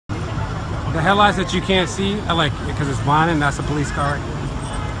The headlights that you can't see are like, because it's blinding, that's a police car.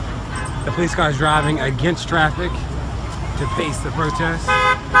 The police car is driving against traffic to face the protest.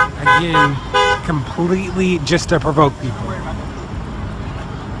 Again, completely just to provoke people.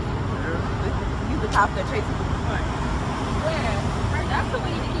 These the cops that chase people.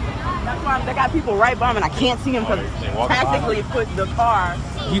 That's why they got people right by them and I can't see them because tactically put the car.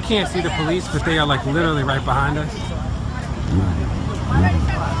 You can't see the police, but they are like literally right behind us.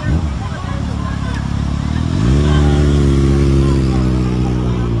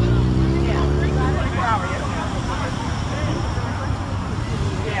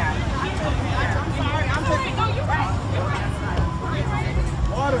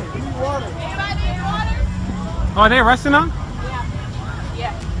 Oh, are they arresting them?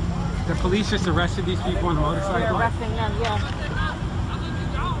 Yeah. The police just arrested these people on the motorcycle? They're arresting them, yeah.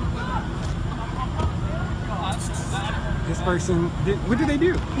 This person, what did they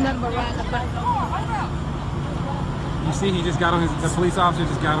do? Nothing but riding the bike. You see, he just got on the police officer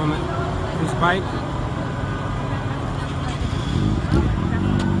just got on his bike.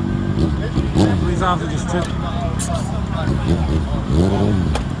 The police officer just took it.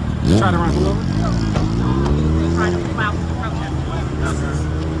 Try to run him over.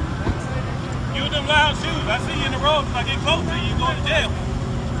 You with them loud shoes. I see you in the road. If I get close to you, you going to jail.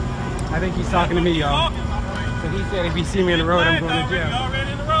 I think he's talking to me, y'all. So he said if he see me in the road, I'm going to jail. You're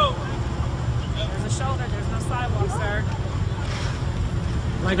already in the road. There's a shoulder. There's no sidewalk, sir.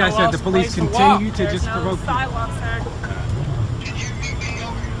 Like I said, the police continue to just provoke people. Sidewalk, sir.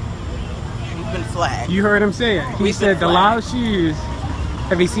 He's been flagged. You heard him say it. He said the loud shoes.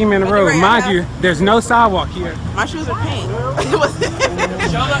 Have you seen me in the road? Mind you, there's no sidewalk here. My shoes are pink.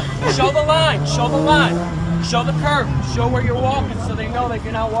 Show the line. Show the line. Show the curve. Show where you're walking so they know that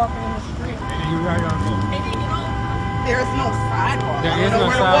you're not walking in the street. You're right on. There's no sidewalk. There is no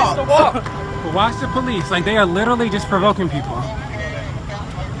sidewalk. But watch the police. Like, they are literally just provoking people.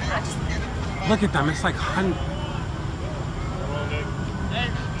 Look at them. It's like hundreds.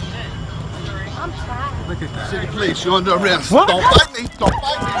 Look at that. City police, you're under arrest. What? Don't fight me. Don't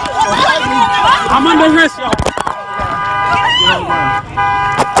fight me. Don't fight me. I'm under arrest, y'all.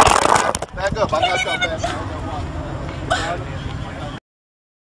 Back up. I got something back.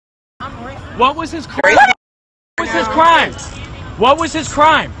 What was his crime? What was his crime? What was his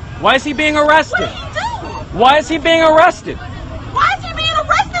crime? Why is he being arrested? Why is he being arrested? Why is he being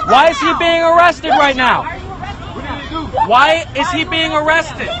arrested right now? Why is he being arrested right now? Why is he being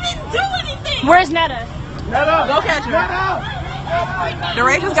arrested? He didn't do anything. Where's Netta? Go catch her.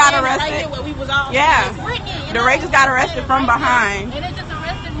 DeRay just got arrested. Yeah. DeRay just got arrested from behind. And they just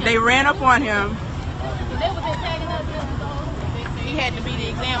arrested him. They ran up on him. They was antagonizing him, so he had to be the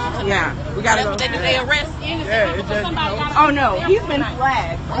example. Yeah. We gotta go. They arrest innocent people. Somebody got Oh no, he's been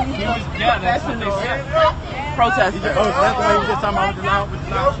flagged. Professional protester.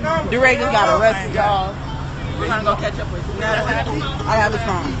 DeRay just got arrested, y'all. We're gonna go catch up with him. I have his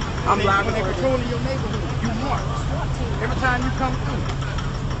phone. I'm blocking it. Patrolling your neighborhood. You march. Every time you come through.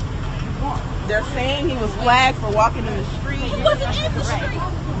 You march. They're saying he was flagged for walking in the street. He wasn't in the street.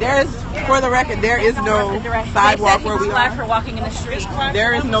 There's, for the record, there is no sidewalk where we Flagged are. for walking in the street.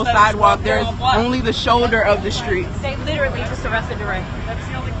 There is no sidewalk. There is only the shoulder of the street. They literally just arrested DeRay. That's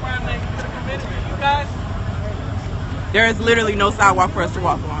the only crime they could have committed. You guys? There is literally no sidewalk for us to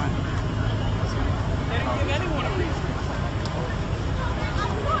walk on. They didn't give anyone a reason.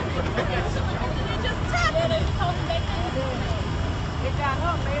 Get down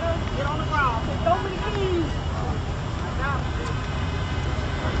up, later. Get on the ground. Throw me the keys.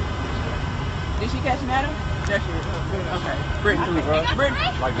 Did she catch Netta? There she is. Okay. Brittany. Yeah.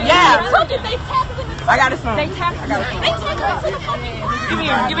 Yeah. Look at they tackled him. I got his phone. They tackled him. They took him to the police. Give me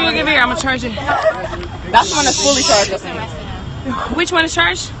here. I'm gonna charge it. That's the one that's fully charged us in. Which one is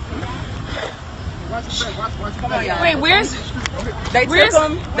charged? Wait, where's? They took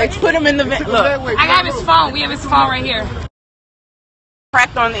him. They put him in the van. Look. I got his phone. We have his phone right here.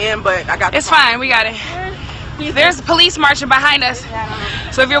 Cracked on the end, but I got the It's phone. fine. We got it. There's police marching behind us.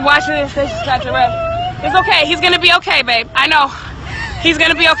 So if you're watching this, they just got DeRay. It's okay. He's gonna be okay, babe. I know. He's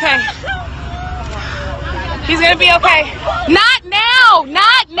gonna be okay. He's gonna be okay. Not now.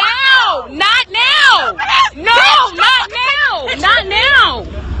 Not now. Not now. No, not now. Not now.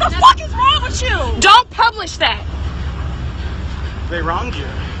 The fuck is wrong with you? Don't publish that. They wronged you.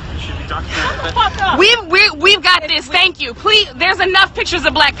 You should be documenting that. Fuck up. We've got this. Thank you. Please. There's enough pictures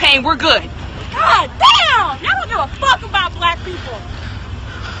of black pain. We're good. God damn! Y'all don't give a fuck about black people.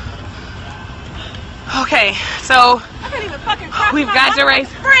 Okay, so I can't even fucking talk we've about got my DeRay's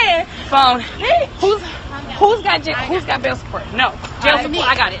friend. phone. Who's got bail support? No. Jail support.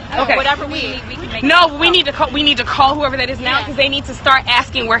 I got it. Okay. Whatever we need, we can make. No, we need to call. We need to call whoever that is now because they need to start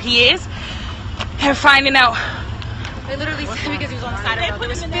asking where he is and finding out. They literally because he was on the side of the road. There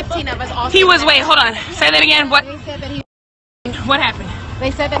was 15 of us all. He was. Wait, hold on. Say that again. What? They said that What happened? They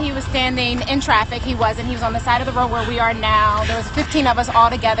said that he was standing in traffic. He wasn't. He was on the side of the road where we are now. There was 15 of us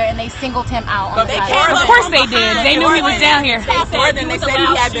all together, and they singled him out. On the side. Of course they did. They knew he was down here. They said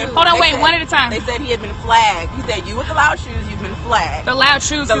he had been. Hold on, wait, one at a time. They said he had been flagged. He said, you with the loud shoes, you've been flagged. The loud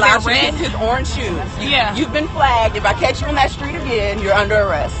shoes, The loud red. shoes, his orange shoes. Yeah. You've been flagged. If I catch you in that street again, you're under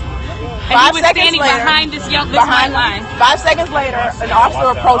arrest. And he was standing behind this white line. 5 seconds later, an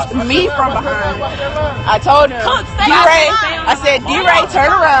officer approached me from behind. I told him, DeRay, I said, DeRay, turn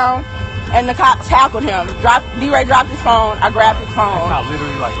around. And the cops tackled him. DeRay dropped his phone. I grabbed his phone.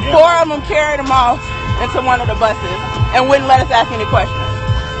 4 of them carried him off into one of the buses and wouldn't let us ask any questions.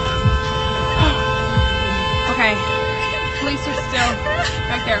 Okay. Police are still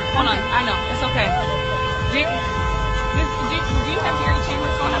right there. Hold on. I know. It's okay. Do you have Gary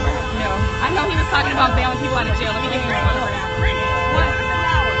Chambers' phone number? No. I know he was talking about bailing people out of jail. Let me give you his phone number now. What?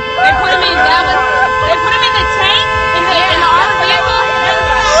 They put him in Dallas. They put him in the tank in the armored vehicle.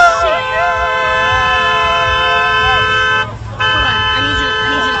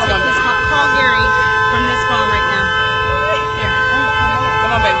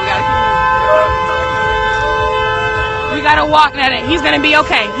 We gotta walk at it. He's gonna be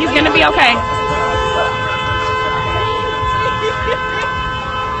okay. He's gonna be okay.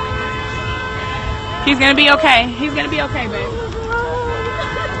 He's gonna be okay. He's gonna be okay, babe.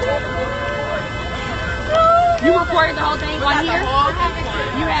 You recorded the whole thing on here?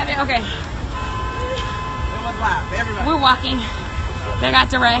 You have it? Okay. We're walking. They got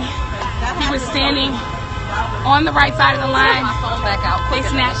DeRay. He was standing on the right side of the line. They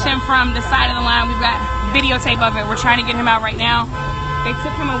snatched him from the side of the line. We've got videotape of it. We're trying to get him out right now. They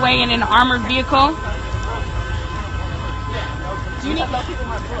took him away in an armored vehicle. Do you need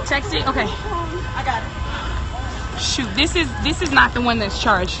text it? Okay. I got it. Shoot, this is not the one that's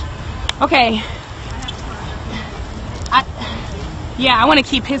charged. Okay. I want to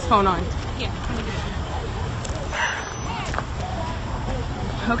keep his phone on.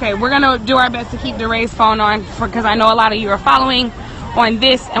 Okay, we're gonna do our best to keep DeRay's phone on because I know a lot of you are following on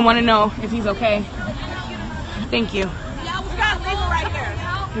this and want to know if he's okay. Thank you. Yeah, we got legal right here.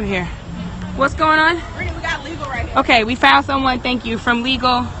 You're here. What's going on? We got legal right here. Okay, we found someone. Thank you from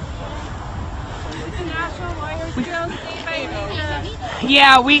legal.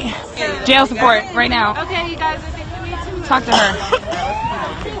 Yeah, we jail support right now. Okay, you guys. Talk to her.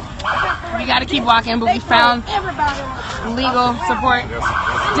 We got to keep walking, but we found legal support.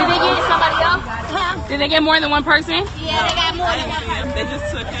 Did they get somebody else? Huh? Did they get more than one person? Yeah, they got more than one person. They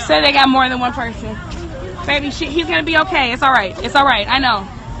just took him. Say they got more than one person. Baby, he's gonna be okay. It's all right. It's all right. I know.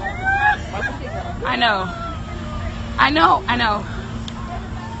 I know. I know. I know.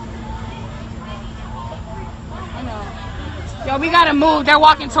 I know. Yo, we gotta move. They're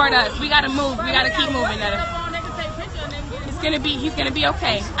walking toward us. We gotta move. We gotta keep moving. He's gonna be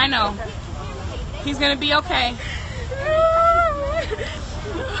okay. I know. He's gonna be okay.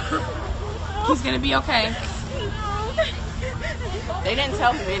 He's gonna be okay. They didn't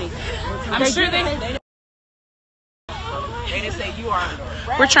tell him anything. I'm sure they didn't say you are under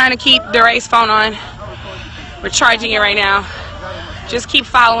arrest. We're trying to keep DeRay's phone on. We're charging it right now. Just keep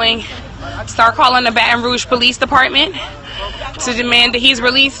following. Start calling the Baton Rouge Police Department to demand that he's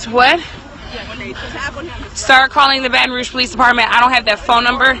released. What? Start calling the Baton Rouge Police Department. I don't have that phone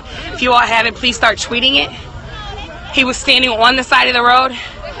number. If you all have it, please start tweeting it. He was standing on the side of the road.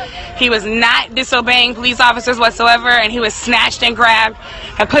 He was not disobeying police officers whatsoever, and he was snatched and grabbed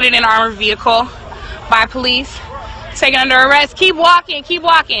and put in an armored vehicle by police, taken under arrest. Keep walking, keep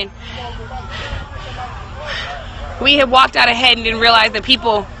walking. We had walked out ahead and didn't realize that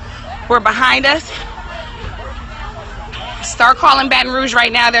people were behind us. Start calling Baton Rouge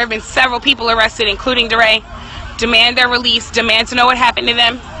right now. There have been several people arrested, including DeRay. Demand their release. Demand to know what happened to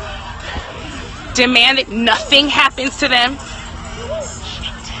them. Demand that nothing happens to them.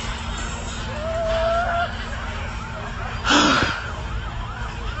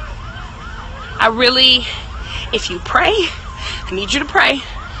 I really, if you pray, I need you to pray.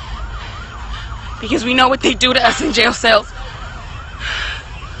 Because we know what they do to us in jail cells.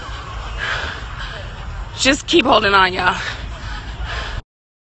 Just keep holding on, y'all.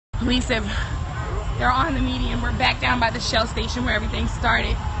 Police they're on the median. We're back down by the Shell station where everything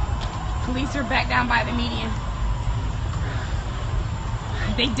started. Police are back down by the median.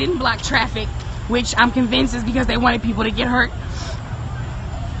 They didn't block traffic, which I'm convinced is because they wanted people to get hurt.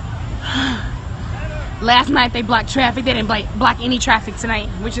 Last night they blocked traffic. They didn't block any traffic tonight,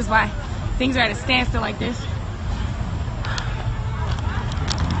 which is why things are at a standstill like this.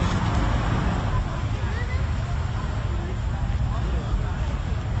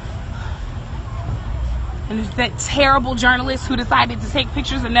 And there's that terrible journalist who decided to take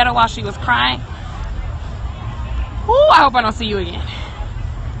pictures of Netta while she was crying. Ooh, I hope I don't see you again.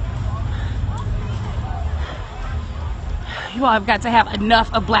 You all have got to have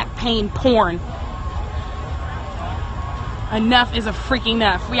enough of black pain porn. Enough is a freaking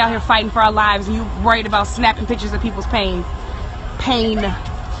enough. We out here fighting for our lives and you worried about snapping pictures of people's pain. Pain.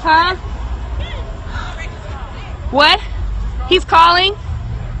 Huh? What? He's calling?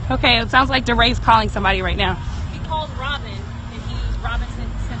 Okay, it sounds like DeRay's calling somebody right now. He called Robin, and Robin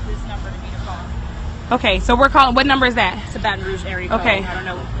sent this number to me to call. Okay, so we're calling, what number is that? It's a Baton Rouge area code. Okay. I don't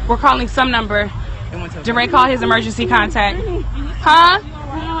know. We're calling some number. DeRay called his emergency contact. Huh?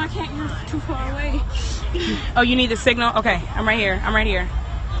 No, I can't. You're too far away. Oh, you need the signal? Okay, I'm right here. I'm right here.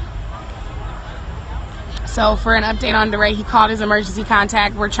 So for an update on DeRay, he called his emergency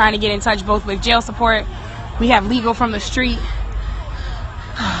contact. We're trying to get in touch both with jail support. We have legal from the street.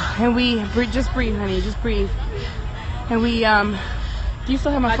 And we just breathe, honey, just breathe. And we do you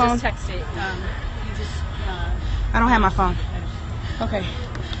still have my phone? I just texted. You just I don't have my phone. Okay.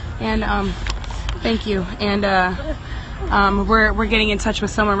 And thank you. And we're getting in touch with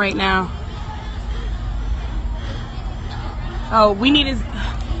someone right now. Oh, we need his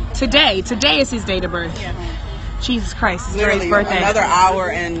today. Today is his date of birth. Yeah. Jesus Christ, it's DeRay's birthday. Another hour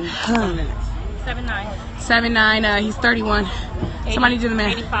and 10 minutes. 7-9. 7-9. He's 31. 80, Somebody do the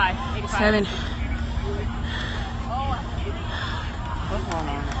math. 85. 7. Come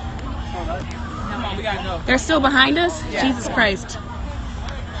on, we gotta go. They're still behind us? Yeah. Jesus Christ.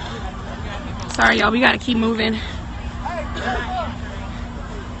 Sorry, y'all. We gotta keep moving.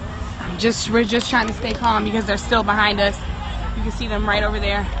 We're just trying to stay calm because they're still behind us. You can see them right over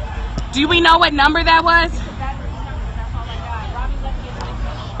there. Do we know what number that was?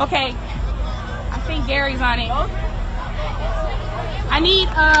 Okay. I think Gary's on it. I need,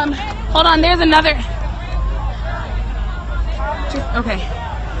 hold on, there's another. Okay.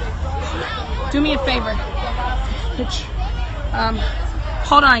 Do me a favor.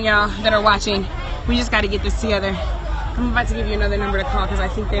 Hold on, y'all that are watching. We just got to get this together. I'm about to give you another number to call because I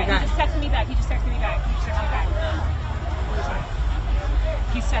think they've got. He just texted me back. He just texted me back.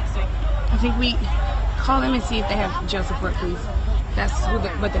 He's texting. I think we call them and see if they have jail support, please. That's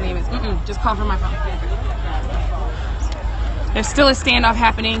what the name is. Just call from my phone. There's still a standoff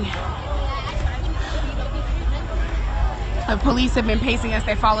happening. The police have been pacing us.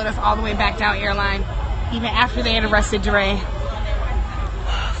 They followed us all the way back down Airline, even after they had arrested DeRay.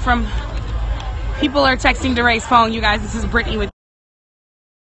 People are texting DeRay's phone. You guys, this is Brittany with.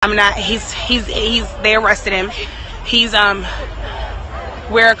 I'm not. They arrested him.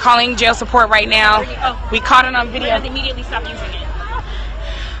 We're calling jail support right now. We caught it on video. Immediately stop using it.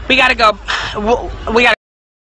 We gotta go. We gotta.